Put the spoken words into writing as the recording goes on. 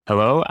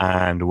Hello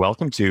and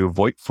welcome to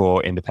VoIP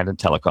for Independent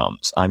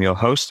Telecoms. I'm your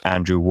host,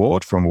 Andrew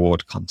Ward from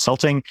Ward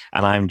Consulting,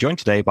 and I'm joined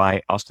today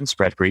by Austin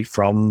Spreadbury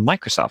from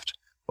Microsoft.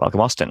 Welcome,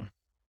 Austin.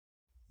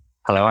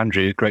 Hello,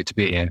 Andrew. Great to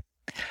be here.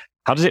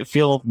 How does it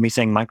feel me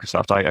saying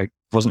Microsoft? I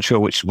wasn't sure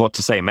what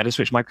to say.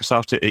 Metaswitch,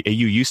 Microsoft, are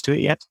you used to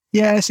it yet?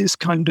 Yes, it's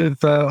kind of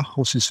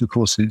horses for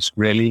courses,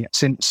 really.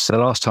 Since the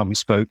last time we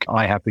spoke,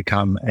 I have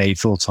become a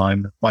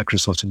full-time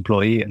Microsoft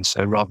employee. And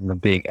so rather than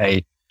being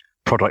a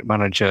product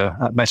manager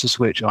at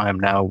Metaswitch, I am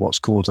now what's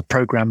called a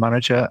program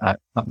manager at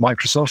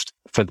Microsoft.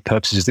 For the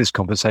purposes of this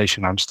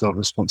conversation, I'm still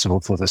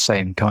responsible for the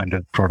same kind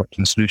of product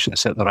and solution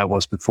set that I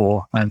was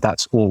before. And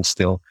that's all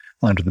still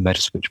under the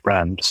Metaswitch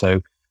brand.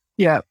 So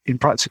yeah, in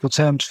practical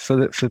terms,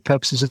 for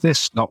purposes of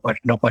this, not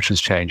much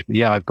has changed. But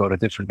yeah, I've got a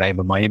different name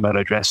and my email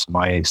address,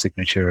 my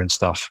signature and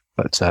stuff.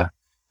 But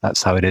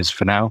that's how it is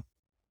for now.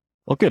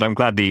 Well, good. I'm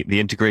glad the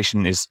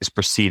integration is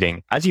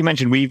proceeding. As you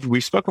mentioned,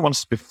 we've spoken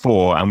once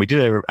before, and we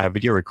did a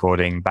video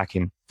recording back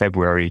in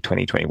February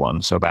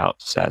 2021, so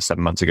about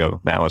 7 months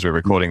ago now, as we're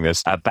recording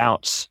this,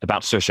 about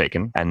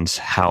StirShaken and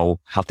how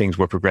things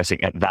were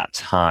progressing at that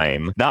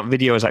time. That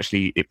video it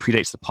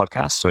predates the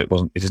podcast, so it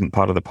isn't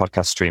part of the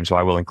podcast stream. So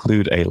I will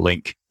include a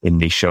link in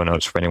the show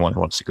notes for anyone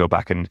who wants to go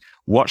back and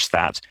watch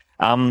that.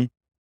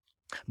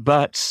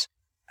 But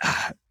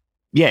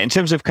yeah, in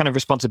terms of kind of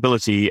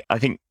responsibility, I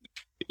think.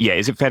 Yeah,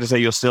 is it fair to say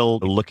you're still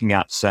looking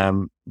at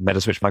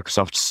Metaswitch,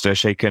 Microsoft,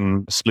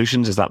 StirShaken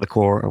solutions? Is that the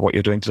core of what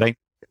you're doing today?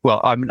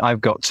 Well, I've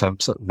got some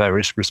sort of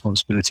various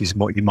responsibilities in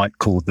what you might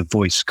call the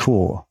voice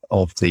core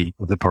of the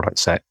product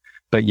set.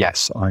 But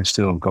yes, I've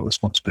still got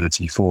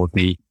responsibility for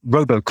the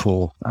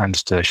robocall and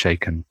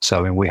StirShaken.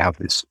 So we have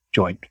this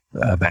joint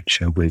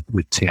venture with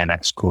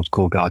TNS called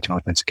Core Guardian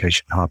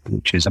Authentication Hub,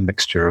 which is a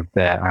mixture of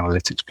their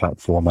analytics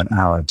platform and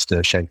our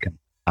StirShaken.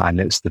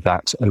 And it's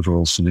that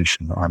overall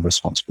solution that I'm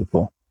responsible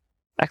for.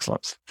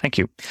 Excellent. Thank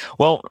you.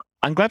 Well,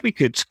 I'm glad we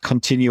could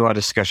continue our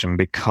discussion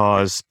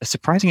because a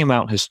surprising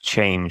amount has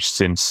changed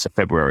since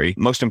February.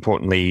 Most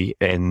importantly,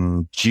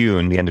 in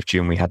June, the end of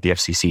June, we had the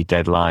FCC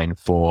deadline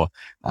for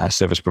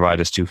service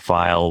providers to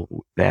file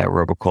their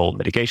robocall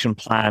mitigation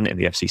plan in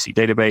the FCC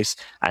database.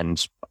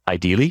 And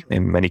ideally,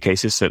 in many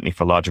cases, certainly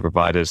for larger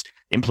providers,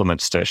 implement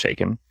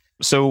StirShaken.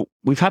 So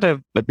we've had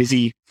a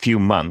busy few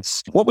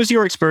months. What was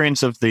your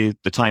experience of the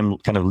time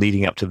kind of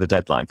leading up to the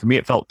deadline? For me,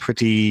 it felt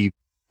pretty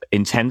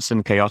intense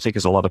and chaotic,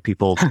 as a lot of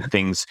people do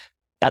things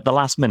at the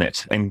last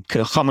minute, and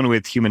common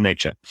with human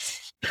nature.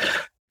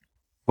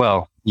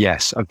 Well,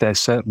 yes, there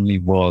certainly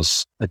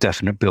was a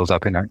definite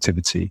build-up in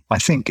activity. I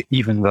think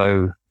even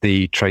though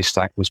the trace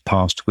stack was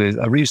passed with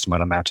a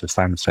reasonable amount of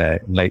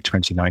fanfare in late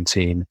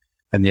 2019,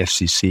 and the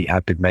FCC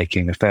had been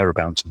making a fair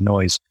amount of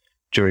noise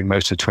during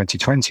most of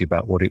 2020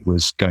 about what it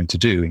was going to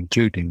do,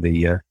 including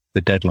the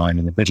deadline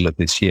in the middle of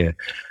this year,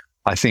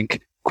 I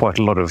think quite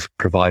a lot of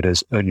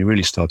providers only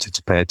really started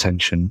to pay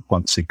attention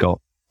once it got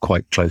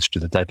quite close to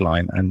the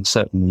deadline. And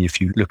certainly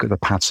if you look at the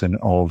pattern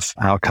of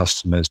our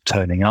customers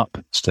turning up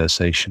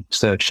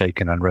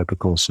StirShaken and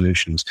robocall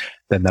solutions,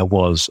 then there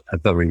was a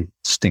very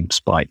steep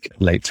spike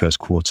late first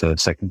quarter,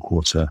 second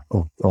quarter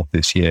of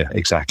this year,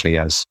 exactly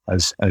as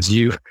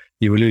you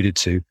alluded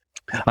to.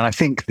 And I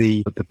think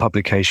the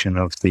publication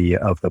of the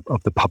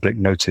public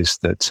notice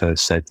that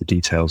said the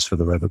details for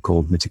the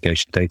robocall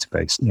mitigation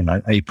database,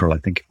 April, I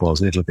think it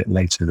was a little bit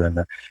later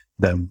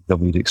than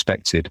we'd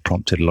expected,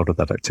 prompted a lot of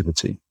that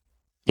activity.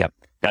 Yep.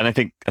 And I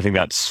think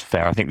that's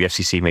fair. I think the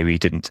FCC maybe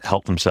didn't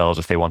help themselves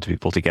if they wanted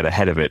people to get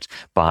ahead of it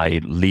by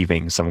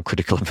leaving some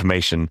critical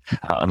information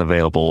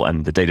unavailable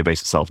and the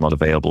database itself not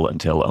available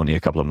until only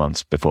a couple of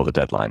months before the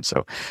deadline.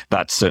 So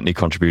that certainly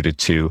contributed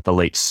to the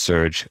late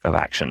surge of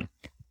action.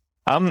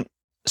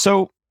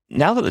 So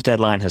now that the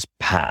deadline has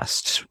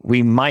passed,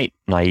 we might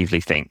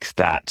naively think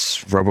that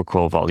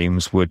robocall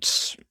volumes would,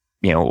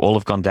 all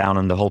have gone down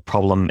and the whole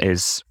problem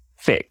is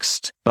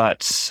fixed.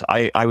 But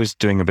I was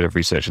doing a bit of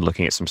research and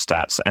looking at some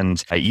stats, and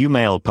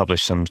Umail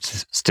published some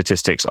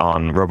statistics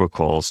on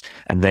robocalls,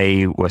 and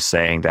they were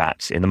saying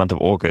that in the month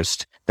of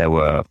August, there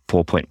were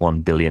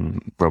 4.1 billion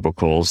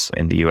robocalls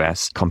in the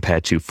US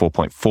compared to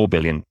 4.4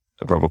 billion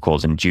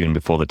robocalls in June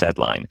before the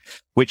deadline,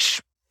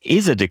 which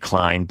is a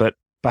decline, but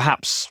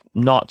perhaps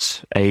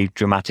not a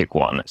dramatic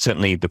one.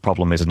 Certainly the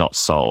problem is not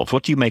solved.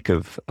 What do you make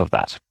of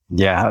that?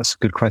 Yeah, that's a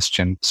good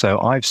question. So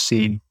I've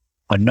seen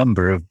a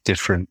number of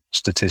different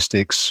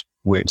statistics,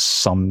 which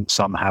some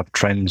have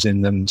trends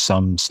in them,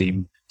 some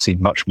seem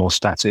much more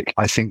static.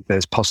 I think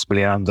there's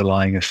possibly an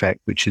underlying effect,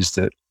 which is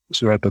that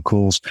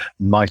robocalls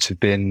might have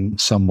been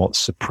somewhat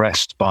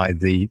suppressed by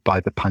the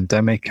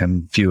pandemic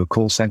and fewer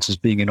call centers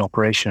being in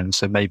operation.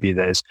 So maybe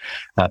there's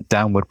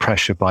downward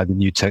pressure by the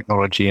new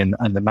technology and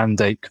the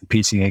mandate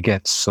competing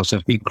against sort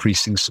of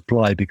increasing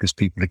supply because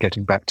people are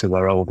getting back to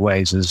their old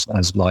ways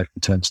as life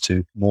returns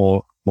to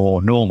more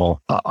normal.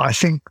 I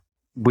think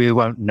we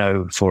won't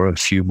know for a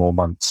few more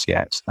months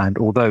yet. And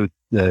although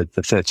the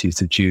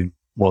 30th of June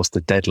was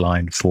the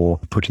deadline for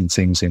putting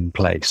things in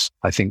place,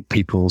 I think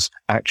people's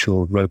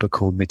actual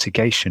robocall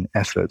mitigation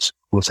efforts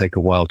will take a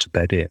while to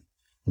bed in.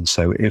 And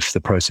so if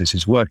the process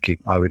is working,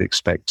 I would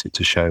expect it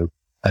to show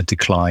a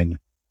decline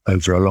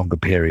over a longer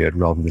period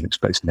rather than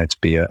expecting there to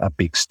be a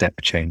big step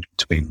change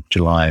between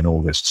July and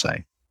August,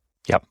 say.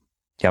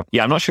 Yep.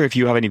 Yeah, I'm not sure if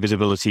you have any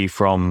visibility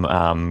from,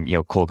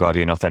 Call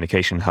Guardian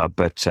Authentication Hub,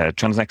 but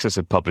Transnexus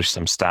have published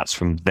some stats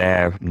from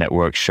their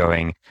network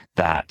showing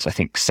that I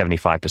think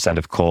 75%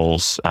 of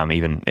calls,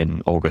 even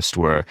in August,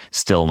 were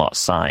still not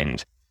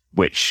signed,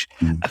 which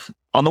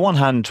on the one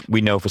hand, we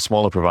know for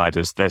smaller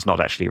providers, there's not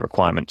actually a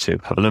requirement to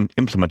have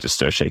implemented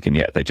STIR/SHAKEN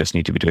yet. They just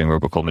need to be doing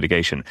robocall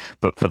mitigation.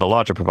 But for the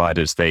larger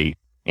providers, they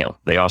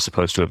are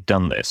supposed to have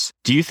done this.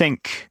 Do you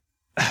think,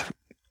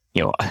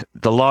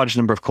 the large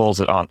number of calls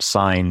that aren't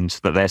signed,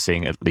 that they're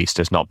seeing at least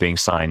as not being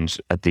signed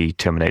at the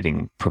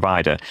terminating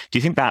provider, do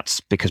you think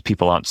that's because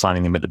people aren't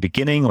signing them at the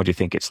beginning, or do you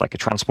think it's like a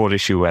transport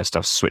issue where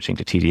stuff's switching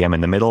to TDM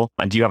in the middle?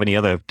 And do you have any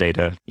other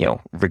data,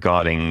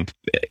 regarding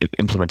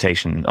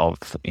implementation of,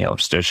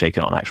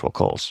 STIR/SHAKEN on actual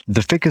calls?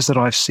 The figures that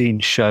I've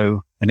seen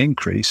show an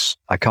increase.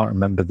 I can't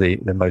remember the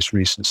most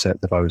recent set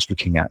that I was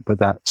looking at, but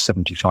that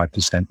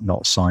 75%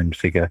 not signed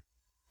figure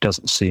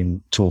doesn't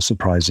seem at all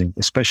surprising,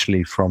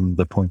 especially from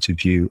the point of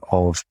view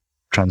of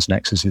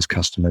Transnexus's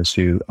customers,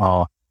 who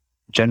are,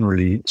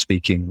 generally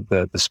speaking,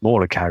 the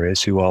smaller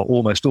carriers, who are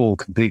almost all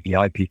completely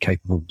IP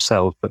capable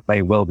themselves, but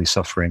may well be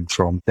suffering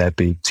from there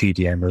being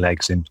TDM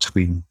legs in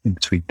between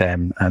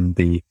them and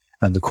the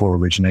core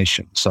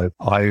origination. So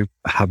I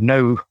have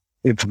no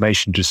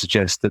information to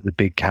suggest that the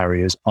big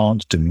carriers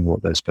aren't doing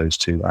what they're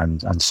supposed to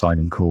and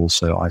signing calls.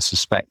 So I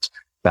suspect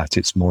that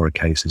it's more a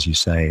case, as you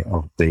say,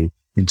 of the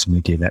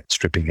intermediate net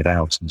stripping it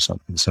out in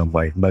some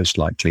way, most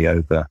likely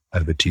over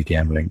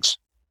TDM links.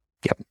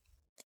 Yep.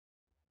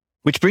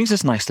 Which brings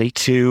us nicely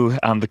to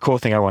the core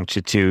thing I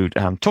wanted to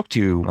talk to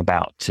you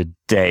about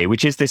today,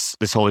 which is this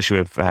whole issue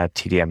of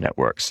TDM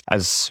networks.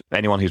 As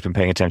anyone who's been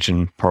paying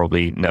attention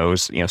probably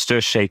knows,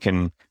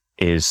 STIR/SHAKEN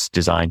is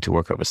designed to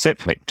work over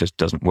SIP. It just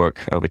doesn't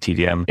work over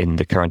TDM in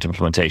the current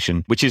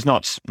implementation, which is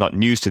not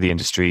news to the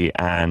industry.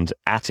 And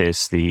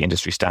ATIS, the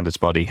industry standards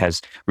body,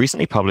 has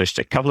recently published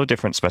a couple of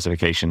different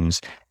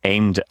specifications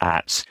aimed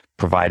at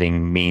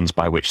providing means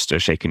by which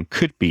STIR/SHAKEN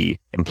could be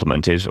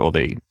implemented, or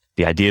the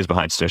ideas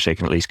behind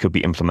STIR/SHAKEN at least could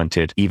be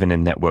implemented even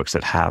in networks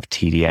that have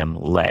TDM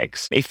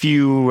legs. If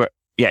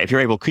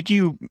you're able, could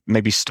you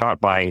maybe start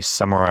by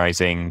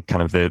summarizing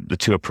kind of the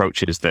two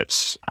approaches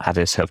that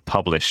ATIS have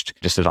published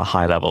just at a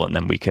high level, and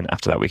then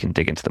after that we can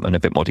dig into them in a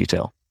bit more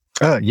detail?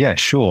 Yeah,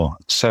 sure.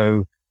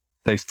 So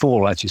they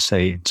fall, as you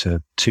say,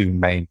 into two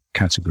main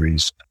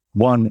categories.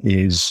 One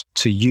is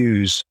to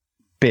use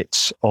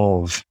bits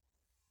of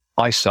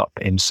ISUP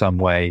in some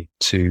way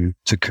to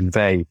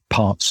convey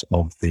parts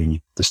of the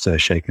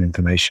STIR/SHAKEN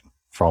information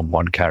from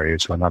one carrier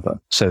to another.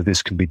 So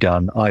this can be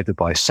done either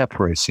by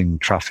separating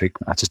traffic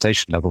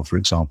attestation level, for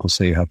example.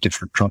 So you have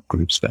different trunk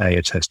groups for A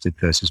attested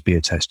versus B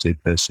attested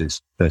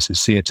versus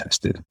C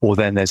attested. Or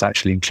then there's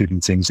actually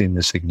including things in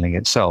the signaling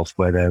itself,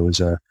 where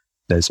there's a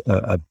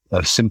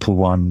simple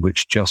one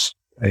which just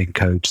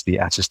encodes the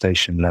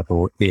attestation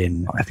level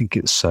in, I think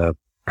it's a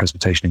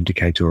presentation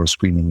indicator or a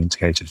screening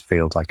indicator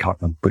field. I can't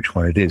remember which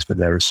one it is, but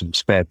there are some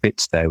spare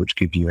bits there which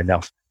give you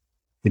enough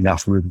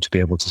room to be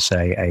able to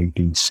say A,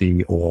 B,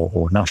 C,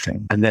 or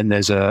nothing. And then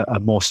there's a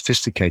more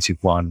sophisticated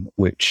one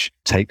which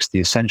takes the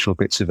essential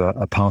bits of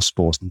a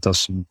passport and does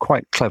some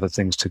quite clever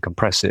things to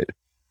compress it,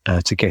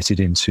 to get it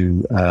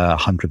into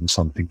 100 and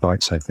something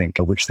bytes, I think,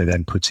 which they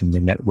then put in the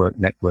network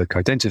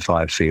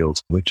identifier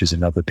field, which is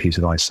another piece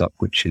of ISUP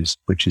which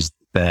is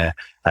there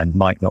and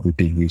might not be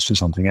being used for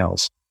something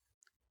else.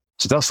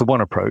 So that's the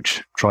one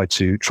approach. Try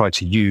to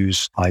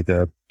use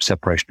either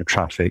separation of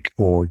traffic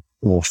or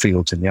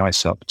fields in the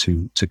ISUP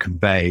to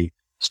convey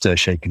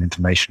STIR/SHAKEN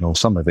information, or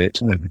some of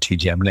it, over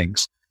TDM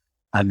links.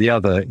 And the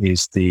other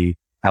is the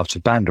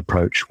out-of-band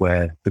approach,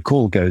 where the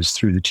call goes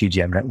through the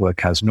TDM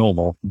network as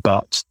normal,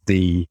 but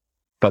the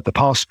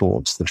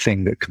passports, the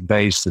thing that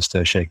conveys the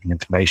STIR/SHAKEN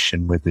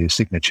information with the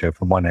signature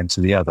from one end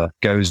to the other,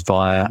 goes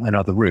via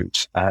another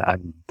route.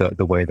 And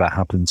the way that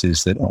happens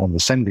is that on the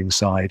sending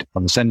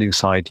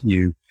side,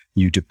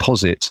 you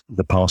deposit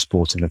the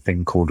passport in a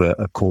thing called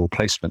a call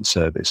placement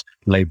service,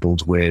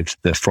 labeled with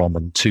the from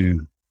and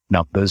to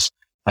numbers.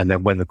 And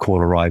then when the call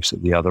arrives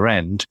at the other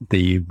end,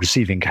 the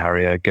receiving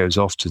carrier goes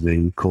off to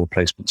the call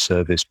placement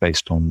service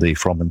based on the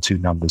from and to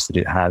numbers that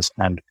it has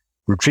and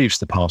retrieves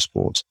the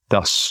passport,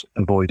 thus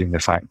avoiding the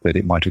fact that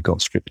it might have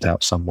got stripped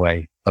out some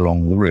way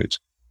along the route.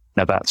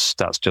 Now that's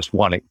just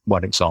one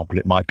example.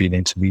 It might be an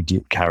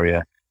intermediate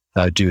carrier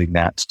doing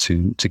that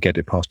to get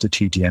it past a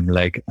TDM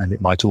leg, and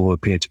it might all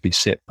appear to be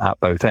SIP at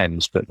both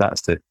ends, but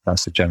that's the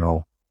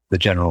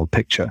general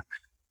picture.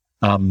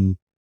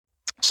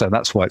 So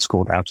that's why it's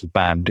called out of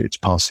band. It's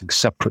passing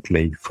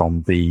separately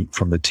from the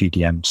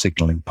TDM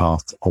signaling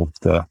path of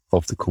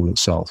the call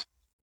itself.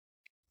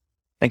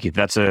 Thank you.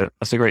 That's a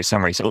great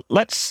summary. So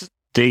let's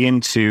dig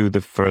into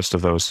the first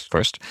of those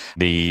first,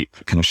 the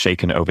kind of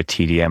SHAKEN over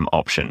TDM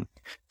option.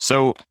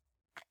 So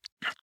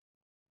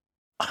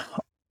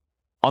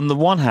on the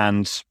one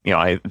hand,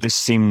 this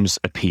seems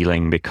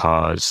appealing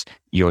because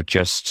you're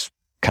just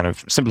kind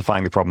of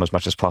simplifying the problem as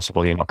much as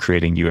possible. You're not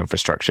creating new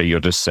infrastructure. You're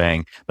just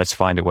saying, let's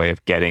find a way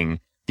of getting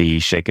the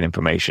shaken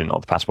information or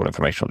the passport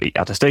information or the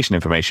attestation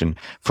information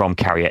from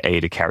carrier A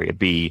to carrier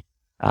B.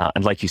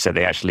 And like you said,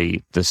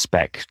 the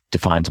spec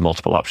defines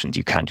multiple options.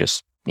 You can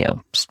just,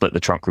 split the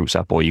trunk groups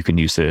up, or you can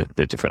use the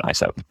different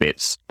ISAP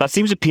bits. That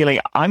seems appealing.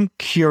 I'm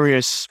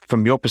curious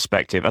from your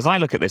perspective. As I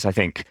look at this, I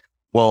think,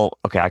 well,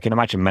 okay, I can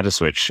imagine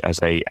Metaswitch as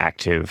a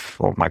active,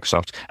 or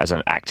Microsoft as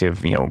an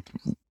active,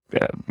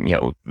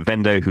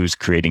 vendor who's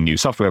creating new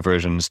software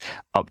versions,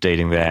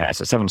 updating their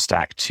SS7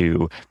 stack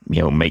to,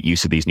 make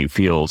use of these new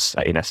fields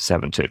in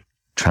SS7 to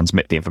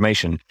transmit the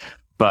information.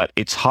 But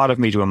it's hard of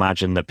me to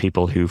imagine that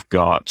people who've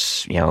got,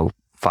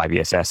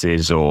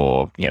 5ESSs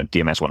or,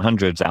 DMS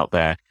 100s out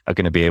there are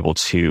going to be able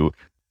to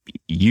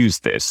use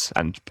this.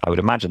 And I would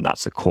imagine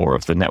that's the core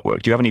of the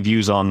network. Do you have any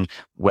views on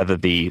whether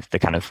the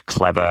kind of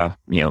clever,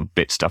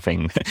 bit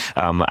stuffing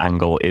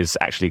angle is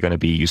actually going to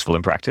be useful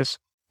in practice?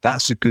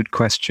 That's a good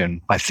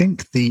question. I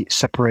think the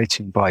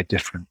separating by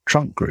different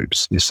trunk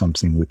groups is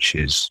something which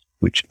is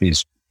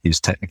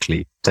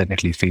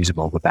technically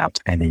feasible without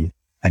any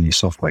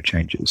software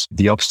changes.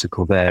 The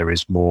obstacle there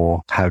is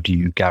more, how do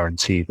you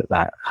guarantee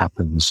that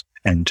happens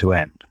end to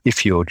end?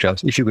 If you've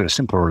got a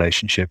simple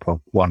relationship of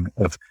one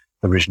of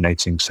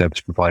originating service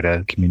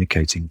provider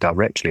communicating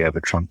directly over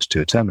trunks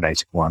to a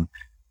terminating one,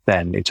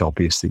 then it's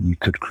obvious that you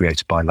could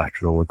create a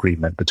bilateral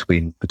agreement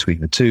between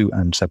the two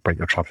and separate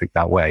your traffic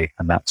that way,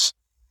 and that's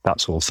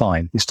all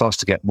fine. It starts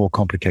to get more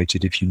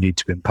complicated if you need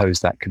to impose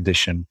that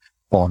condition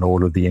on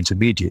all of the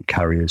intermediate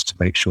carriers to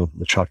make sure that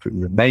the traffic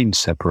remains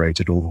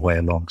separated all the way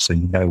along, so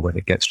you know when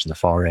it gets to the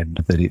far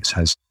end that it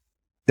has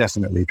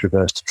definitely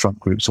traversed trunk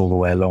groups all the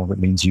way along. That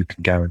means you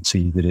can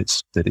guarantee that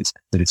it's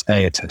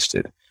A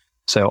attested.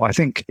 So I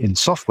think in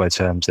software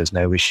terms there's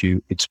no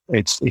issue. It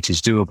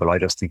is doable. I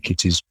just think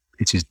it is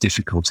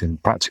difficult in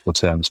practical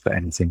terms for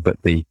anything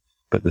but the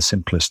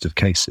simplest of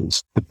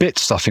cases. The bit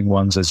stuffing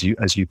ones, as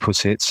you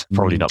put it,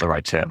 probably not the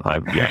right term.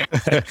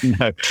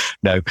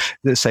 No.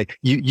 Let's say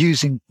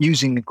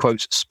using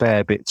quote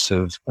spare bits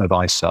of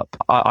ISAP.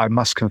 I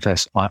must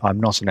confess,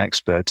 I'm not an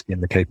expert in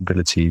the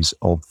capabilities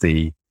of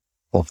the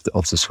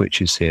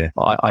switches here.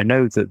 I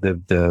know that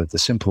the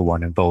simple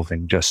one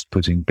involving just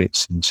putting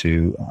bits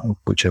into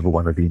whichever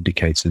one of the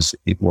indicators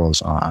it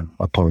was, I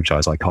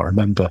apologize, I can't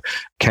remember,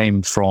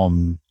 came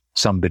from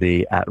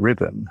somebody at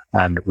Ribbon,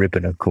 and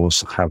Ribbon, of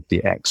course, have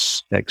the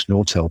ex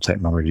Nortel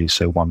technology.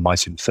 So one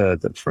might infer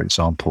that, for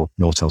example,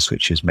 Nortel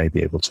switches may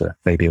be able to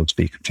be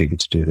configured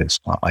to do this.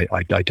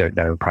 I don't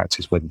know in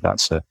practice whether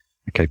that's a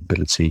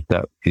capability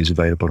that is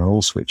available on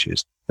all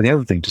switches. And the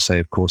other thing to say,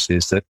 of course,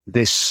 is that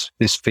this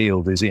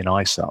field is in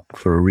ISAP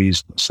for a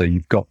reason. So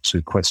you've got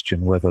to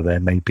question whether there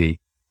may be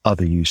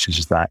other uses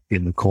of that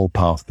in the call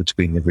path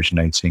between the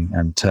originating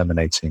and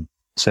terminating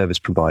service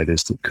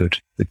providers that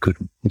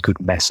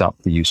could mess up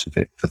the use of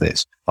it for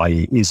this,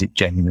 i.e., is it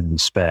genuinely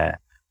spare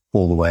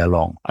all the way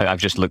along? I've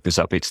just looked this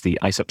up. It's the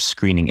ISAP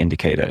screening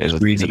indicator is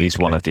at least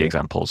one of the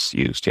examples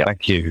used. Yeah.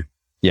 Thank you.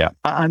 Yeah.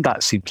 And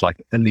that seems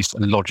like at least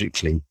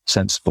logically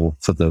sensible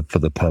for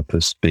the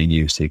purpose being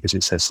used here, because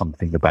it says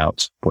something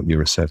about what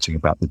you're asserting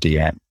about the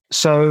DM.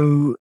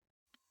 So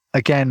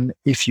again,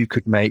 if you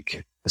could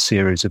make a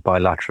series of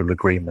bilateral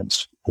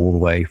agreements all the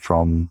way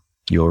from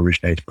your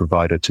originator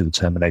provider to the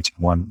terminating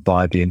one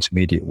via the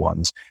intermediate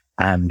ones,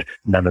 and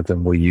none of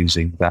them were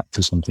using that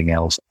for something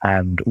else,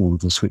 and all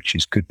of the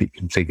switches could be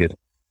configured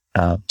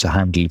to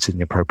handle it in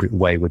the appropriate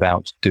way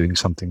without doing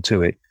something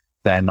to it,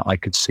 then I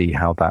could see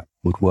how that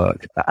would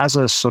work. As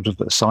a sort of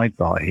a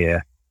sidebar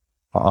here,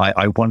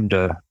 I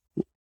wonder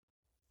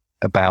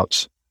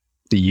about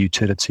the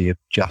utility of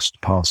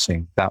just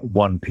passing that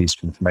one piece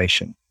of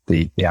information,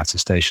 the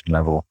attestation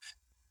level,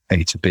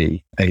 A to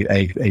B,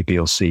 A, B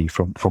or C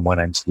from one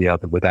end to the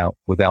other without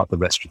the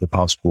rest of the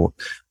passport.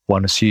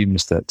 One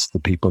assumes that the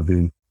people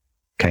who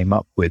came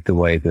up with the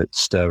way that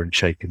Stir and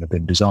Shaken have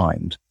been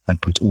designed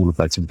and put all of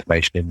that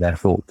information in there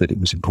thought that it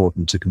was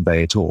important to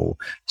convey it all.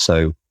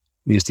 So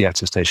is the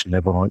attestation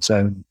level on its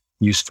own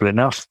useful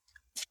enough?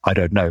 I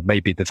don't know.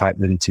 Maybe the fact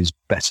that it is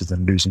better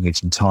than losing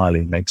it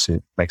entirely makes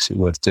it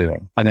worth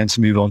doing. And then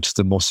to move on to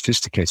the more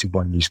sophisticated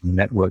one using the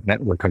network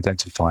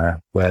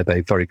identifier, where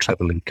they very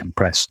cleverly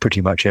compress pretty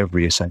much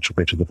every essential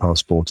bit of the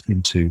passport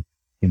into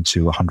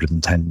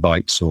 110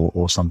 bytes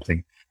or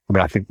something. I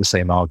mean, I think the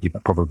same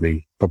argument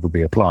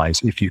probably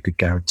applies. If you could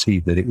guarantee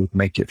that it would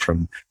make it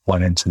from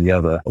one end to the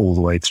other all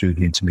the way through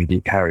the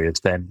intermediate carriers,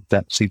 then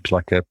that seems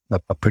like a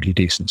pretty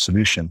decent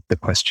solution. The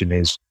question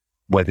is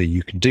whether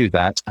you can do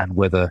that and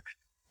whether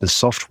the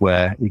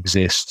software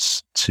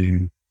exists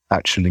to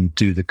actually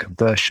do the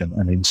conversion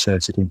and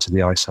insert it into the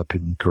ISAP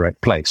in the correct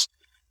place.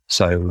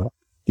 So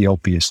the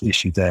obvious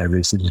issue there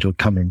is that it'll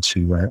come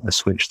into a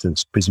switch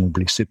that's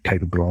presumably SIP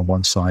capable on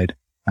one side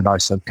and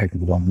ISAP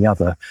capable on the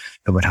other,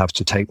 and would have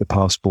to take the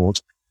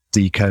passport,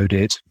 decode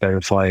it,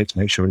 verify it,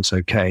 make sure it's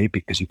okay,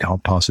 because you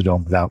can't pass it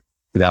on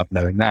without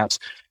knowing that,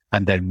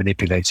 and then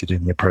manipulate it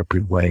in the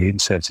appropriate way,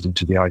 insert it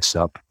into the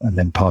ISAP, and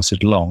then pass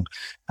it along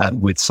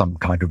with some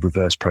kind of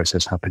reverse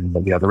process happening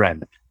at the other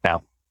end.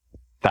 Now,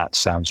 that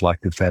sounds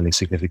like a fairly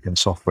significant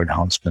software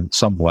enhancement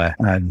somewhere.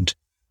 And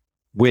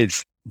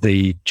with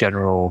the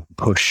general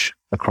push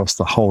across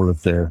the whole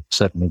of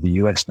certainly the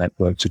US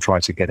network to try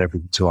to get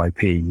everything to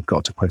IP, you've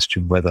got to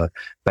question whether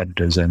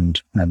vendors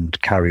and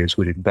carriers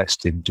would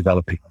invest in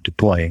developing and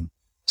deploying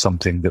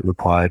something that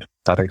required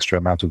that extra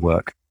amount of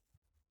work.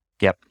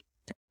 Yep.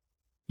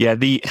 Yeah,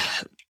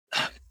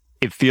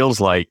 it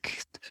feels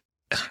like,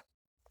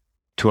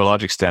 to a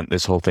large extent,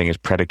 this whole thing is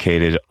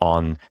predicated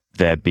on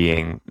there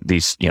being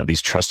these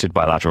trusted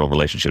bilateral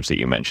relationships that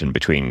you mentioned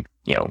between,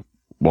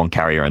 one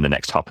carrier and the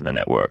next hop in the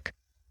network.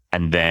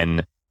 And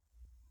then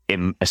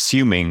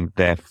assuming,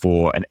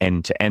 therefore, an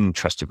end-to-end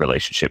trusted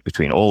relationship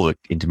between all the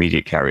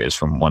intermediate carriers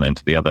from one end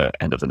to the other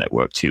end of the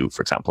network to,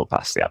 for example,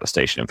 pass the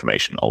out-of-station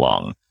information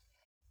along.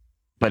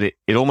 But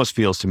it almost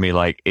feels to me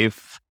like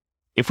if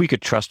we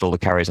could trust all the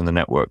carriers in the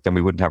network, then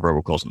we wouldn't have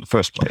robocalls in the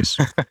first place.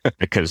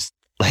 Because,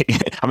 the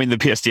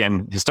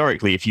PSTN,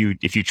 historically, if you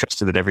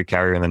trusted that every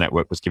carrier in the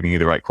network was giving you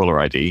the right caller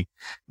ID,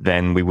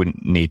 then we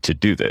wouldn't need to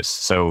do this.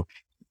 So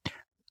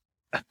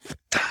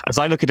as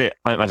I look at it,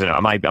 I don't know,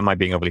 am I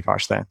being overly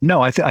harsh there?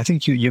 No, I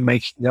think you're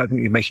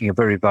making a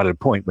very valid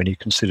point when you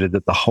consider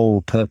that the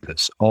whole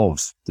purpose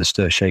of the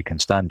STIR/SHAKEN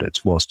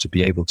standards was to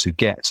be able to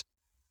get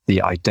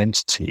the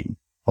identity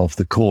of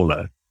the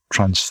caller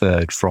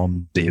transferred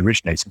from the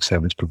originating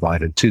service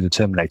provider to the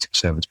terminating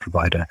service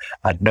provider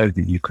and know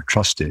that you could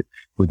trust it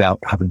without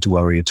having to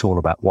worry at all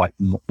about what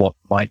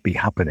might be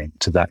happening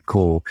to that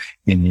call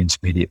in the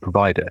intermediate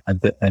provider.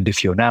 And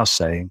if you're now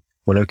saying,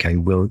 well, okay,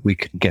 we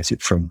can get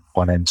it from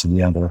one end to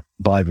the other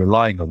by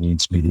relying on the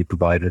intermediate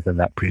provider, then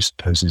that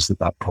presupposes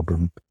that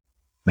problem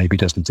maybe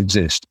doesn't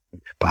exist.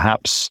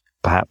 Perhaps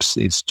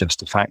it's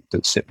just a fact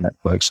that SIP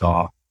networks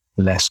are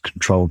less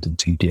controlled than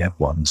TDM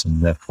ones,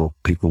 and therefore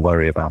people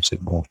worry about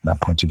it more from that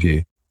point of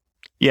view.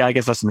 Yeah, I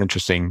guess that's an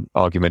interesting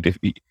argument. If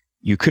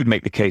you could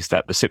make the case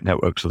that the SIP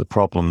networks are the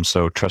problem,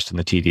 so trust in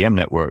the TDM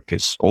network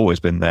has always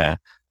been there,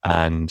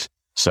 and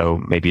so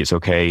maybe it's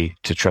okay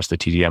to trust the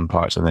TDM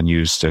parts and then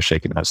use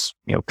STIR/SHAKEN as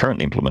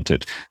currently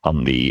implemented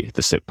on the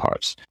SIP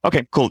parts.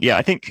 Okay, cool. Yeah,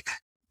 I think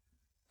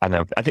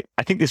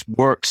this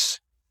works.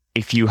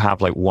 If you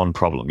have one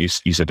problem, you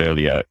said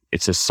earlier,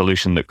 it's a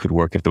solution that could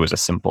work if there was a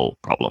simple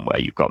problem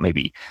where you've got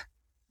maybe,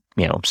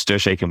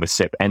 STIR/SHAKEN with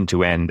SIP end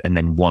to end and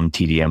then one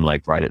TDM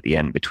leg right at the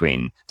end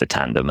between the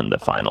tandem and the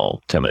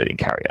final terminating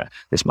carrier.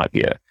 This might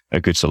be a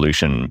good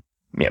solution,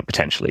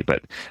 potentially,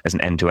 but as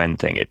an end to end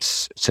thing,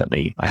 it's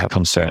certainly, I have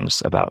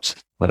concerns about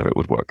whether it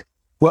would work.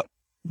 Well,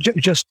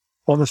 just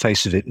on the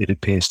face of it, it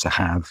appears to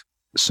have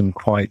some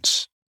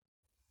quite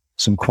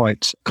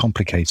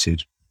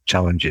complicated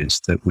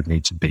challenges that would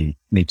need to be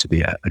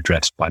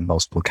addressed by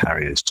multiple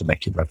carriers to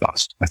make it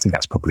robust. I think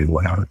that's probably the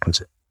way I would put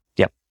it.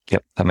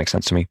 Yep, that makes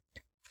sense to me.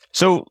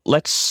 So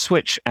let's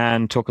switch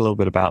and talk a little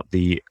bit about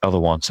the other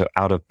one. So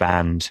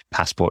out-of-band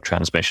passport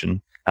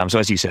transmission. So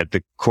as you said,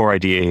 the core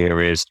idea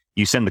here is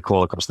you send the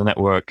call across the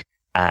network,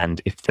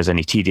 and if there's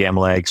any TDM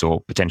legs or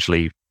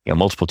potentially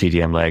multiple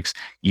TDM legs,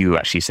 you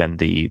actually send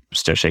the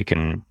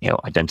STIR/SHAKEN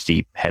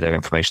identity header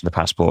information, the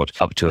passport,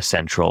 up to a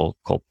central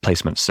called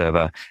placement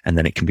server, and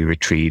then it can be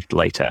retrieved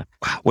later.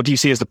 What do you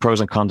see as the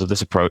pros and cons of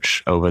this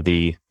approach over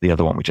the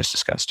other one we just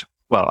discussed?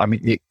 Well,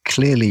 it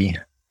clearly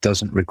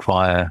doesn't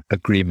require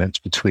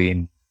agreement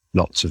between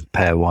lots of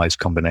pairwise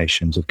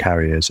combinations of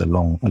carriers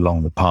along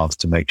the path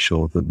to make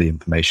sure that the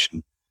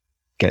information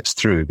gets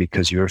through,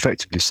 because you're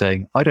effectively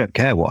saying, I don't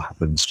care what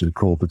happens to the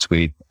call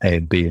between A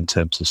and B in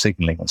terms of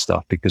signaling and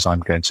stuff, because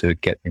I'm going to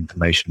get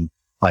information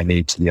I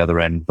need to the other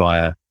end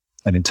via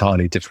an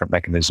entirely different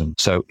mechanism.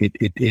 So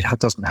it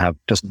doesn't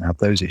have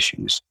those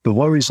issues. The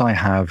worries I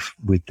have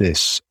with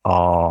this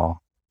are,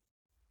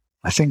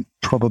 I think,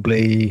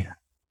 probably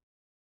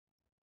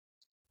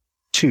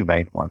two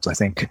main ones. I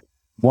think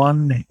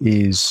one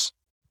is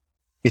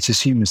it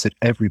assumes that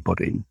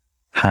everybody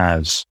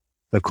has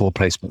a call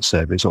placement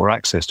service or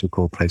access to a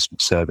call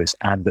placement service,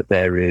 and that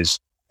there is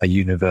a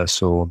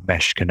universal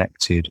mesh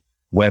connected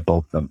web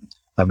of them.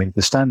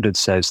 The standard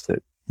says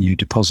that you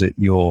deposit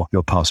your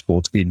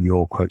passport in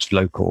your quote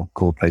local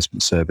call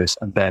placement service,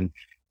 and then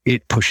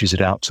it pushes it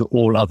out to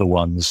all other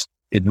ones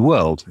in the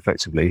world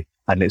effectively.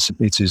 And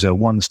it is a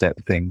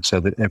one-step thing,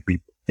 so that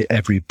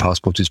every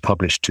passport is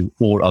published to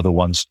all other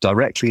ones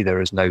directly.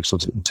 There is no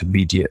sort of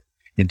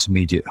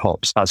intermediate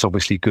hops. That's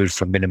obviously good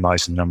for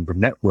minimizing the number of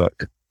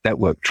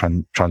network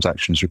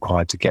transactions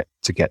required to get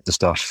the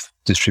stuff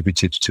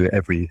distributed to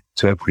every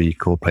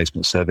call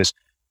placement service.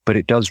 But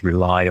it does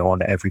rely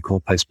on every call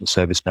placement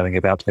service knowing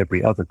about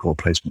every other call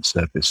placement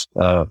service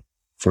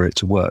for it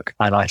to work.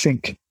 And I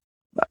think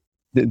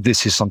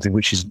this is something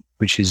which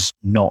is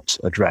not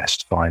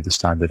addressed by the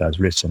standard as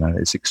written, and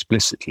it's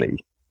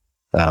explicitly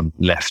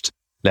left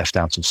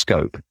out of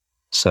scope.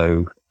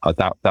 So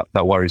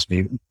that worries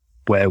me.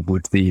 Where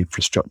would the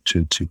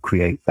infrastructure to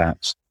create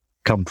that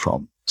come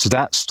from? So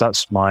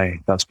that's my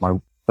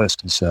first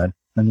concern.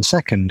 And the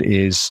second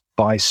is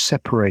by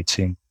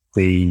separating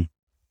the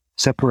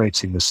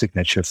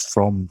signature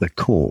from the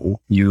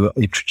call, you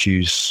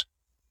introduce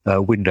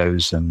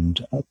windows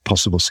and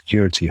possible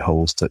security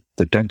holes that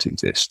don't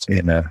exist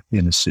in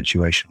a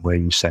situation where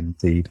you send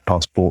the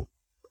passport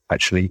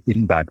actually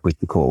in bad with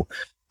the call.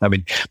 I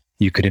mean,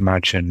 you could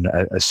imagine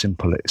a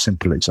simple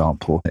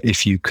example.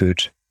 If you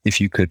could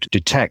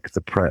detect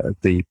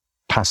the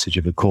passage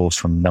of a call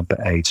from number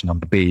A to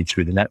number B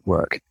through the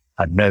network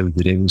and know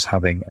that it was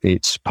having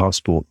its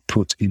passport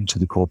put into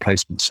the call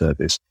placement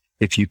service,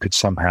 if you could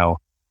somehow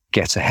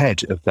get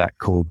ahead of that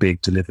call being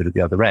delivered at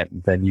the other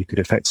end, then you could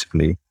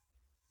effectively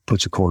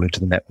put a call into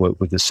the network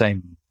with the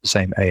same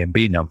A and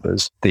B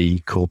numbers. The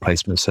call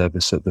placement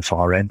service at the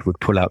far end would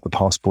pull out the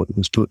passport that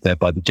was put there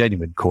by the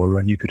genuine caller,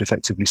 and you could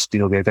effectively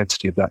steal the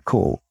identity of that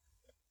call.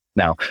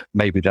 Now,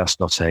 maybe that's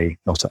not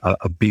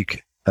a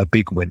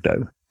big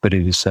window, but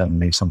it is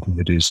certainly something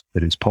that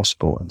is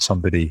possible, and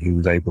somebody who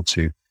is able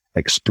to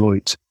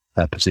exploit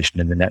a position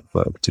in the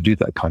network to do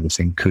that kind of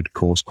thing could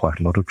cause quite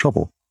a lot of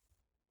trouble.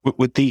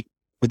 Would the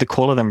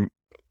caller then,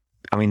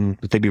 I mean,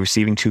 would they be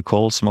receiving two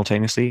calls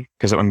simultaneously?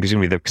 Because I'm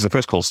presumably because the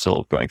first call's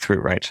still going through,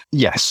 right?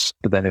 Yes,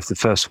 but then if the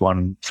first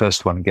one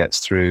gets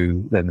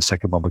through, then the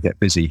second one will get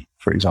busy,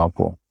 for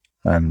example,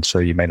 and so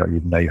you may not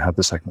even know you have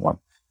the second one.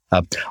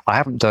 I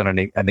haven't done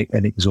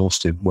an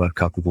exhaustive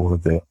workup of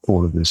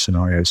all of the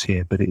scenarios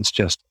here, but it's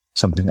just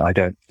something that I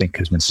don't think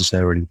has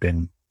necessarily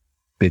been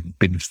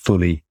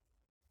fully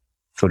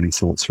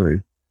thought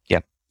through.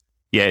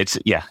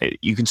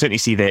 You can certainly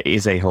see there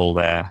is a hole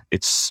there.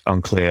 It's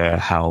unclear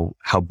how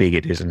big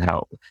it is and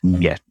how,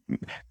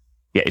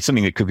 it's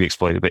something that could be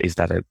exploited, but is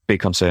that a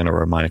big concern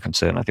or a minor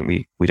concern? I think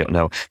we don't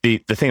know. The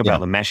thing about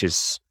the mesh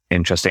is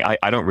interesting.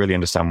 I don't really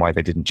understand why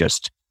they didn't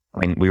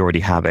we already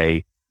have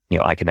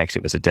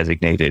iConnective as a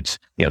designated,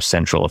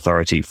 central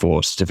authority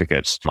for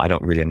certificates. I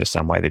don't really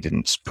understand why they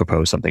didn't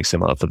propose something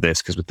similar for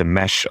this, because with the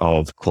mesh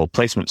of call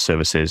placement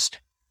services,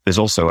 there's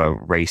also a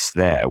race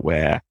there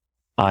where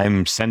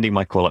I'm sending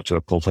my call up to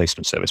a call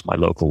placement service, my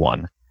local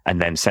one,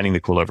 and then sending the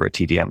call over a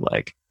TDM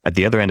leg. At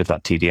the other end of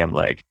that TDM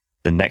leg,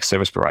 the next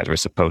service provider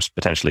is supposed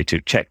potentially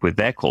to check with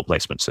their call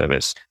placement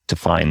service to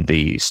find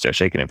the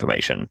stir-shaken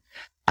information.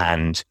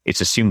 And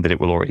it's assumed that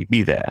it will already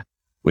be there,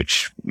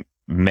 which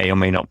may or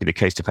may not be the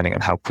case depending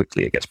on how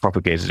quickly it gets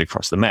propagated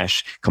across the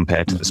mesh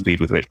compared to the speed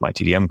with which my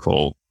TDM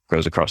call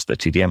goes across the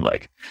TDM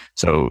leg.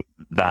 So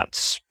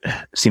that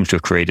seems to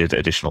have created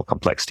additional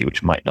complexity,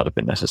 which might not have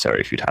been necessary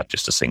if you'd had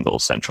just a single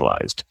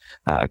centralized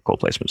call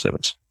placement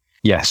service.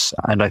 Yes,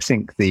 and I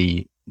think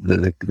the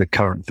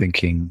current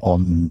thinking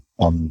on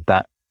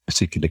that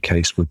particular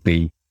case would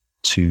be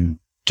to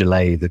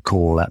delay the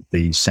call at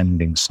the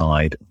sending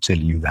side until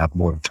you have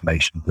more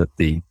information that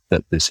the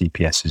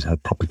CPSs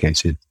have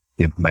propagated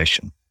the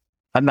information.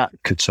 And that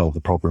could solve the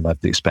problem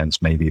at the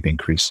expense maybe of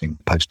increasing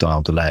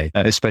post-dial delay,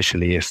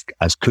 especially if,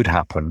 as could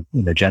happen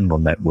in a general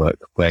network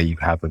where you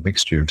have a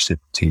mixture of SIP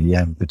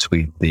TDM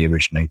between the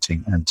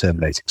originating and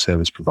terminating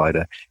service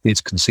provider,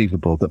 it's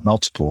conceivable that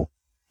multiple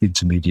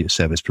intermediate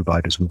service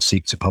providers would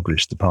seek to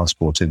publish the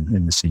passport in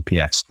the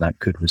CPS. That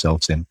could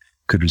result in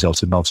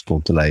multiple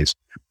delays.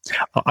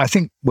 I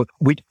think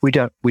we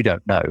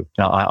don't know.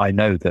 Now, I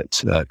know that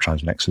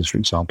Transnexus, for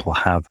example,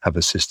 have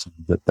a system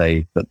that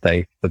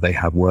they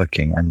have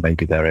working, and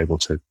maybe they're able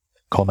to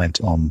comment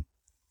on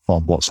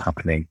what's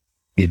happening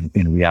in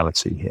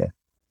reality here.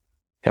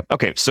 Yep.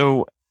 Okay,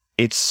 so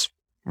it's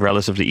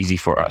relatively easy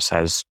for us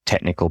as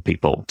technical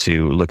people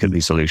to look at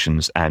these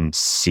solutions and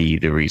see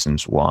the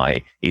reasons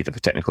why, either for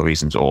technical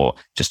reasons or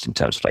just in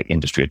terms of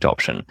industry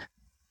adoption,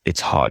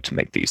 it's hard to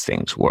make these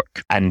things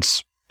work.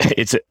 And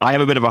I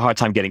have a bit of a hard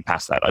time getting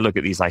past that. I look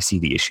at these, I see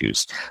the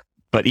issues,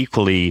 but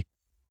equally,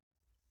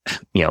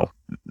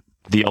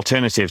 the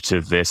alternative to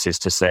this is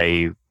to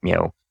say,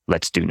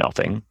 let's do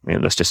nothing.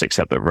 Let's just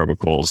accept that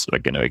robocalls are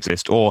going to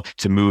exist, or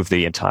to move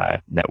the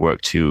entire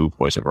network to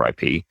voice over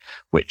IP,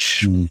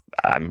 which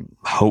I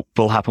hope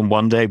will happen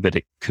one day, but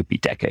it could be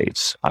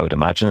decades, I would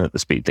imagine, at the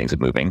speed things are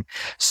moving.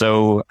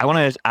 So I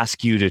want to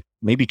ask you to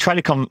maybe try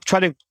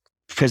to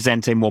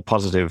present a more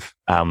positive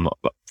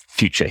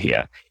future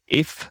here.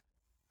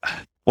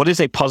 What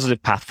is a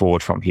positive path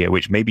forward from here,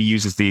 which maybe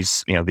uses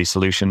these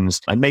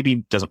solutions and maybe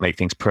doesn't make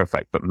things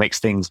perfect, but makes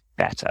things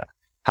better?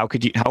 How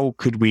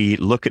could we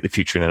look at the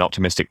future in an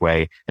optimistic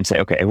way and say,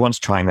 okay, everyone's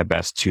trying their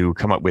best to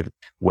come up with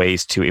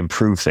ways to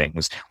improve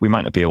things. We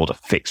might not be able to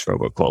fix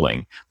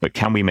robocalling, but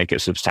can we make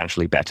it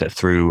substantially better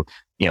through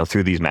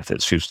these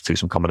methods, through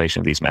some combination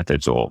of these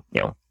methods, or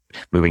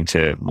moving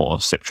to more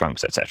SIP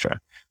trunks, etc.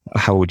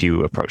 How would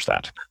you approach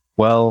that?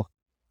 Well,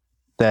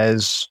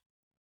 there's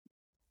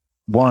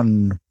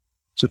one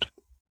sort of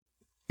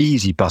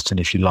easy button,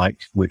 if you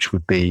like, which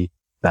would be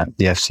that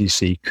the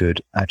FCC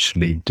could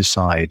actually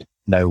decide,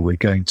 no, we're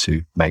going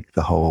to make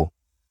the whole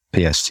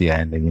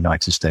PSTN in the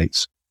United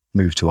States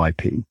move to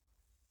IP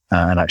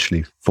and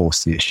actually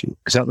force the issue.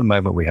 Because at the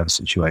moment we have a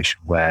situation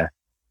where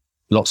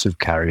lots of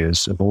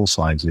carriers of all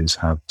sizes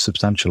have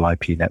substantial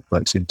IP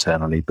networks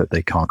internally, but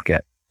they can't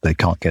get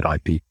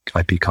IP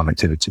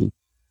connectivity.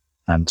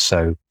 And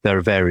so there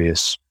are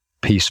various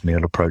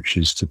piecemeal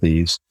approaches to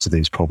these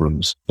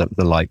problems,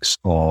 the likes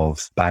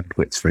of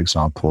Bandwidth, for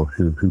example,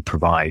 who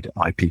provide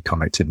IP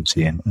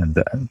connectivity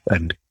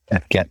and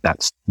get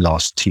that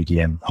last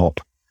TDM hop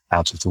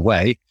out of the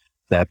way.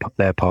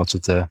 They're part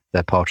of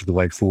the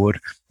way forward.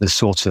 The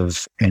sort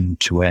of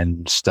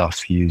end-to-end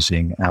stuff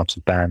using out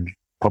of band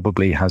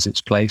probably has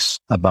its place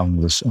among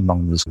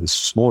the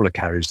smaller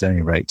carriers at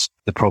any rate.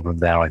 The problem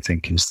there, I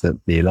think, is that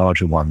the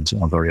larger ones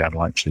are very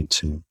unlikely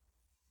to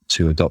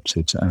adopt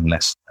it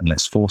unless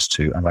forced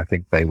to. And I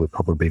think they would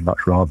probably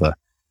much rather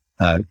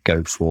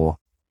go for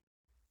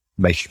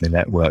making the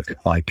network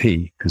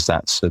IP, because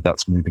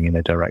that's moving in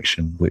a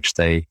direction which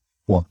they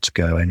want to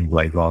go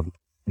anyway, rather than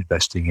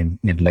investing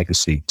in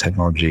legacy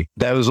technology.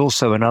 There was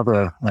also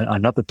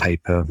another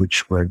paper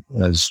which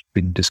has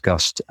been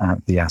discussed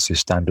at the ASIS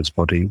standards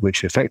body,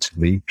 which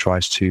effectively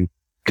tries to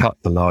cut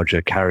the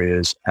larger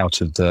carriers out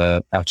of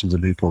the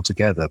loop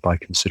altogether by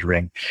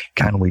considering,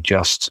 can we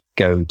just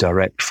go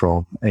direct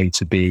from A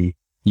to B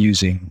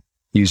using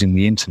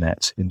the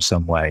internet in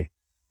some way?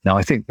 Now,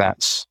 I think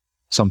that's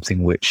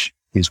something which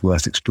is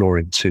worth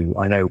exploring too.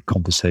 I know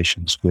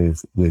conversations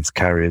with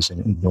carriers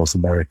in North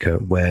America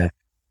where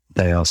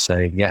they are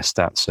saying, yes,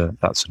 that's an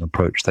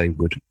approach they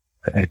would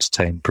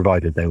entertain,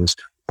 provided there was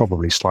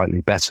probably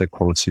slightly better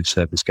quality of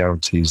service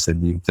guarantees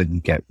than you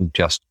get with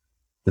just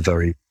the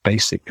very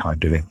basic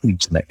kind of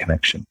internet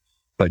connection.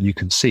 But you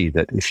can see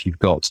that if you've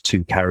got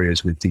two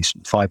carriers with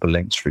decent fiber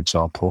links, for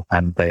example,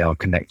 and they are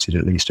connected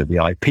at least at the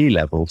IP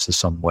level to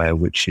somewhere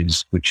which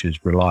is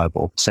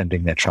reliable,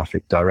 sending their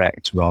traffic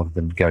direct rather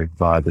than going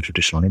via the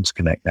traditional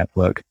interconnect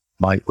network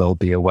might well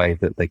be a way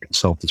that they can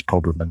solve this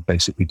problem and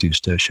basically do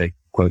stir-shake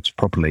quotes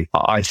properly.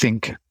 I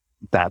think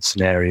that's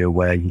an area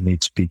where you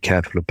need to be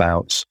careful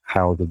about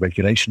how the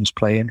regulations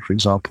play in, for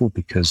example,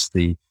 because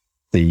the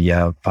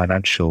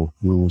financial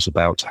rules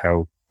about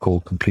how call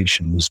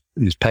completion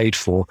is paid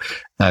for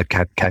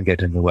can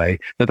get in the way.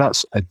 But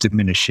that's a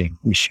diminishing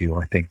issue,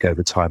 I think,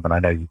 over time. And I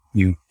know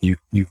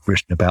you've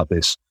written about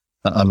this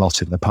a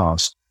lot in the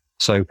past.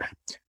 So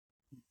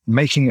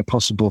making it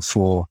possible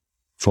for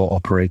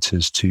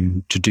operators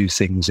to do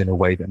things in a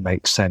way that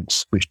makes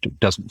sense, which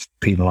doesn't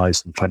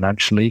penalize them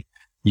financially.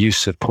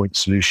 Use of point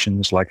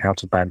solutions like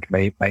out-of-band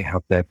may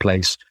have their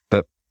place,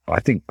 but I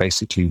think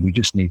basically we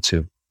just need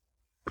to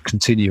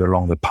continue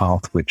along the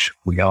path which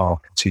we are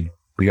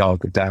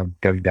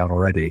going down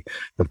already,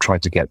 of trying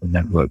to get the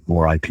network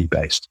more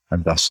IP-based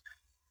and thus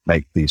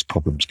make these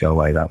problems go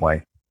away that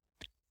way.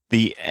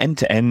 The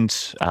end-to-end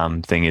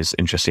thing is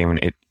interesting. I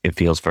mean, it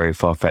feels very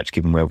far-fetched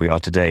given where we are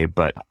today,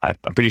 but I'm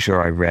pretty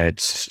sure I read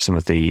some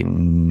of the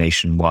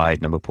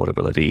nationwide number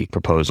portability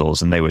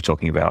proposals, and they were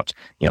talking about,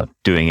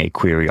 doing a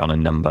query on a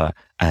number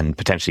and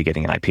potentially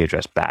getting an IP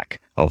address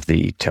back of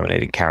the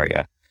terminating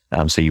carrier,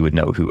 so you would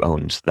know who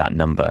owns that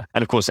number.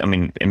 And of course, I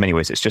mean, in many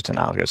ways, it's just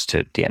analogous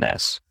to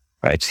DNS.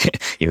 Right,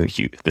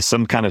 there's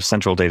some kind of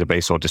central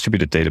database or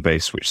distributed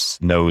database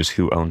which knows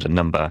who owns a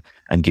number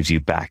and gives you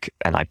back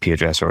an IP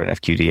address or an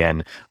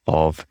FQDN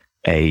of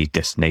a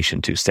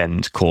destination to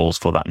send calls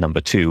for that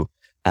number to,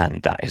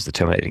 and that is the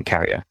terminating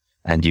carrier.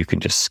 And you can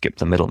just skip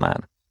the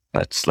middleman.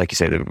 But like you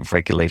say, the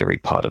regulatory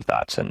part of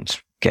that and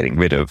getting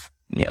rid of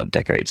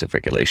decades of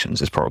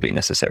regulations is probably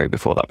necessary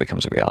before that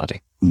becomes a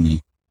reality. Mm-hmm.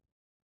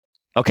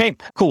 Okay,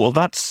 cool. Well,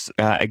 that's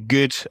a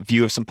good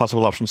view of some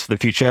possible options for the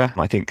future.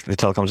 I think the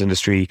telecoms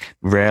industry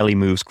rarely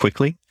moves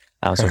quickly.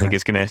 So I think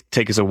it's going to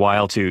take us a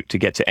while to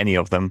get to any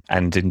of them.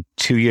 And in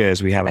 2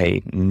 years, we have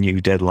a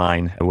new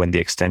deadline when the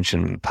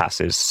extension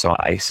passes. So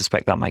I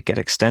suspect that might get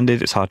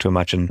extended. It's hard to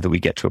imagine that we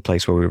get to a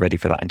place where we're ready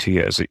for that in 2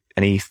 years.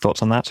 Any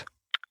thoughts on that?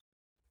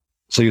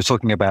 So you're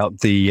talking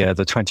about the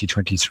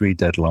 2023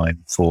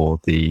 deadline for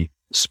the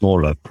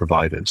smaller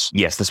providers?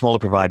 Yes, the smaller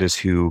providers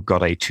who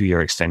got a 2-year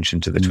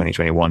extension to the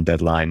 2021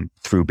 deadline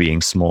through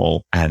being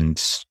small,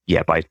 and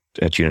by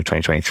June of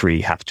 2023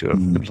 have to have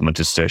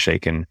implemented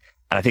stir-shake. And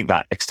I think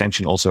that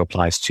extension also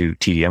applies to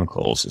TDM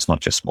calls. It's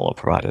not just smaller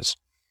providers.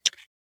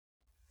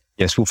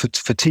 Yes, well, for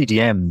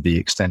TDM, the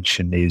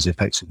extension is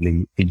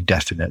effectively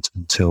indefinite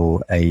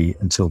until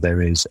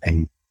there is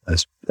a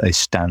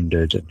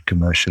standard and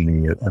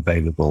commercially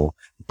available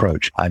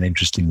approach. And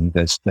interestingly,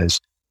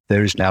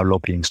 there is now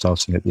lobbying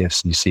starting at the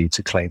FCC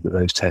to claim that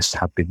those tests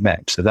have been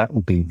met. So that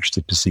will be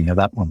interesting to see how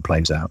that one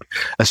plays out.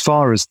 As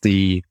far as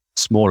the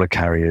smaller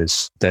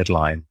carriers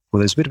deadline, well,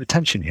 there's a bit of a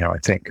tension here, I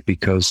think,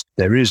 because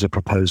there is a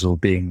proposal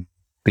being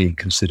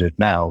considered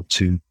now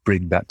to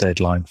bring that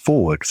deadline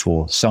forward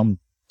for some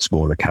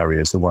smaller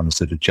carriers, the ones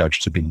that are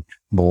judged to be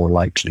more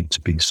likely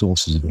to be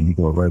sources of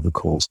illegal or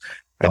robocalls.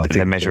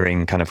 They're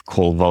measuring kind of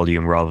call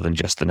volume rather than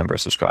just the number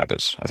of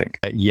subscribers, I think.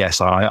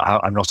 Yes,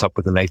 I'm not up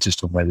with the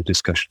latest on where the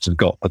discussions have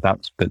got, but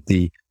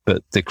the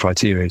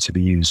criteria to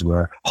be used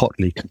were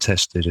hotly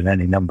contested, and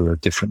any number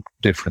of different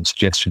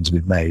suggestions have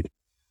been made.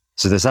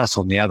 So there's that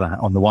on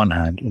the one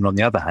hand, and on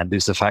the other hand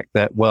is the fact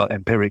that, well,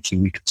 empirically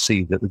we could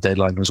see that the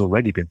deadline has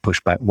already been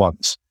pushed back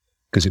once,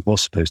 because it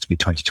was supposed to be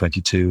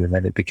 2022 and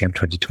then it became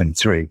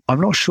 2023. I'm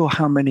not sure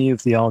how many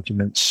of the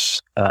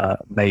arguments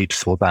made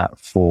for that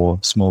for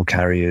small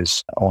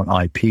carriers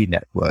on IP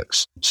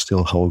networks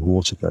still hold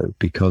water, though,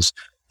 because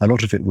a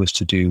lot of it was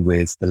to do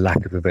with the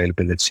lack of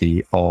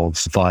availability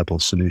of viable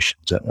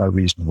solutions at a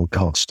reasonable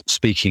cost.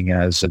 Speaking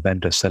as a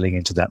vendor selling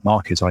into that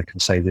market, I can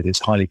say that it's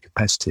highly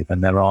competitive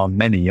and there are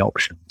many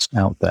options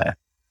out there.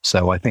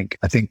 So I think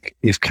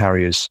if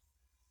carriers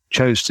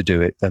chose to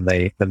do it, then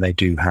they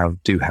do have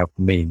the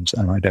means.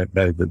 And I don't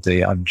know that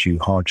the undue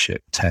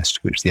hardship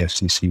test, which the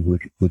FCC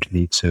would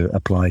need to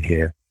apply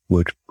here,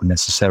 would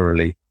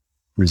necessarily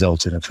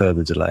result in a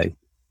further delay.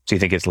 Do you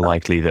think it's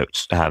likely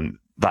that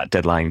that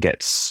deadline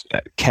gets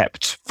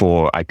kept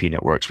for IP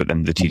networks, but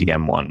then the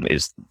TDM one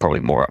is probably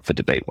more up for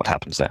debate? What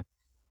happens there?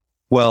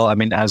 Well, I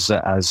mean, as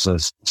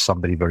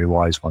somebody very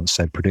wise once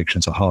said,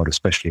 predictions are hard,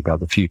 especially about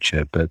the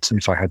future. But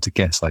if I had to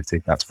guess, I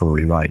think that's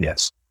probably right.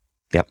 Yes.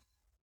 Yep.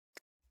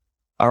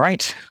 All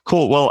right,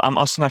 cool. Well,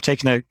 Austin, I've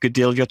taken a good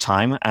deal of your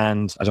time,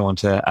 and I don't want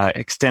to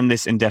extend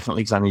this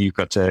indefinitely because I know you've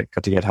got to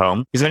get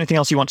home. Is there anything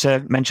else you want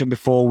to mention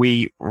before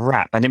we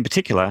wrap? And in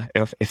particular,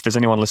 if there's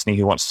anyone listening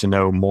who wants to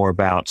know more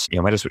about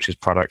Metaswitch's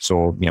products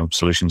or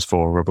solutions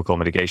for robocall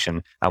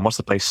mitigation, what's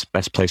the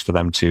best place for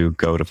them to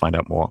go to find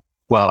out more?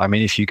 Well, I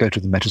mean, if you go to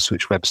the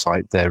Metaswitch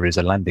website, there is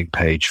a landing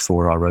page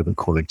for our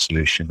robocalling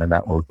solution, and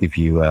that will give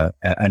you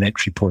an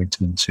entry point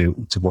into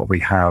what we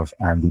have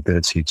and the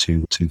ability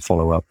to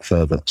follow up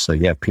further. So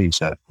yeah, please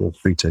feel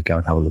free to go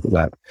and have a look at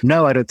that.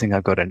 No, I don't think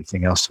I've got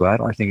anything else to add.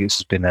 I think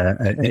it's been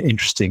an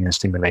interesting and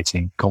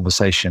stimulating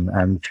conversation,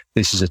 and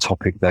this is a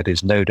topic that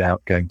is no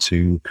doubt going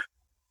to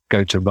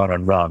run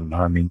and run.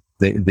 I mean,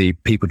 the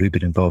people who've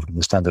been involved in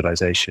the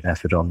standardization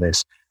effort on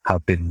this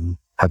have been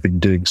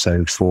doing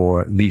so for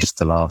at least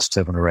the last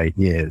 7 or 8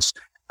 years.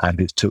 And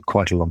it took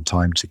quite a long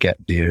time to get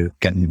the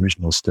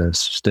original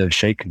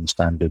stir-shaken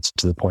standards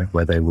to the point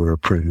where they were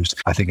approved.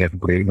 I think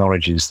everybody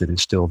acknowledges that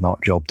it's still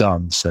not job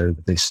done. So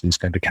this is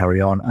going to carry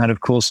on. And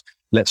of course,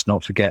 let's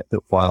not forget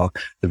that while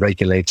the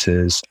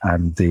regulators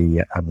and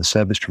the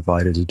service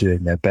providers are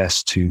doing their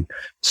best to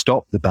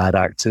stop the bad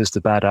actors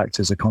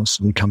are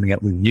constantly coming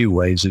up with new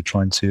ways of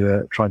trying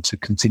to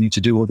continue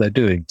to do what they're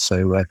doing.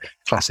 So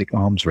classic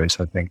arms race,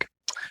 I think.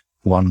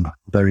 One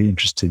very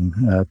interesting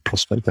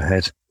prospect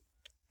ahead.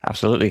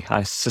 Absolutely.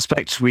 I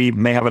suspect we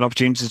may have an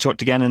opportunity to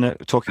talk again in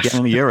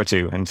a year or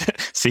two and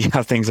see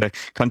how things are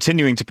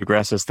continuing to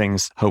progress as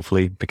things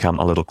hopefully become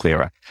a little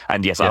clearer.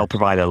 And yes, I'll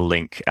provide a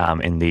link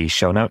in the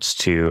show notes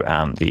to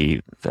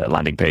the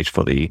landing page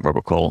for the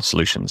robocall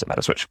solutions at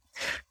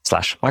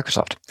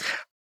Metaswitch/Microsoft.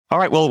 All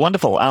right. Well,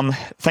 wonderful.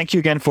 Thank you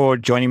again for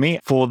joining me.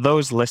 For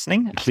those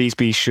listening, please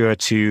be sure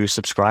to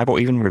subscribe or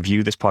even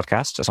review this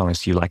podcast, as long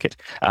as you like it,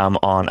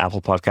 on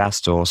Apple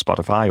Podcasts or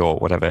Spotify or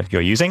whatever you're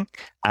using.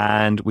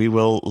 And we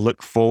will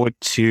look forward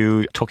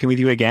to talking with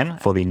you again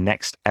for the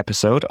next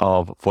episode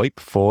of VoIP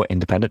for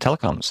Independent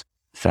Telecoms.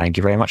 Thank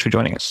you very much for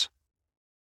joining us.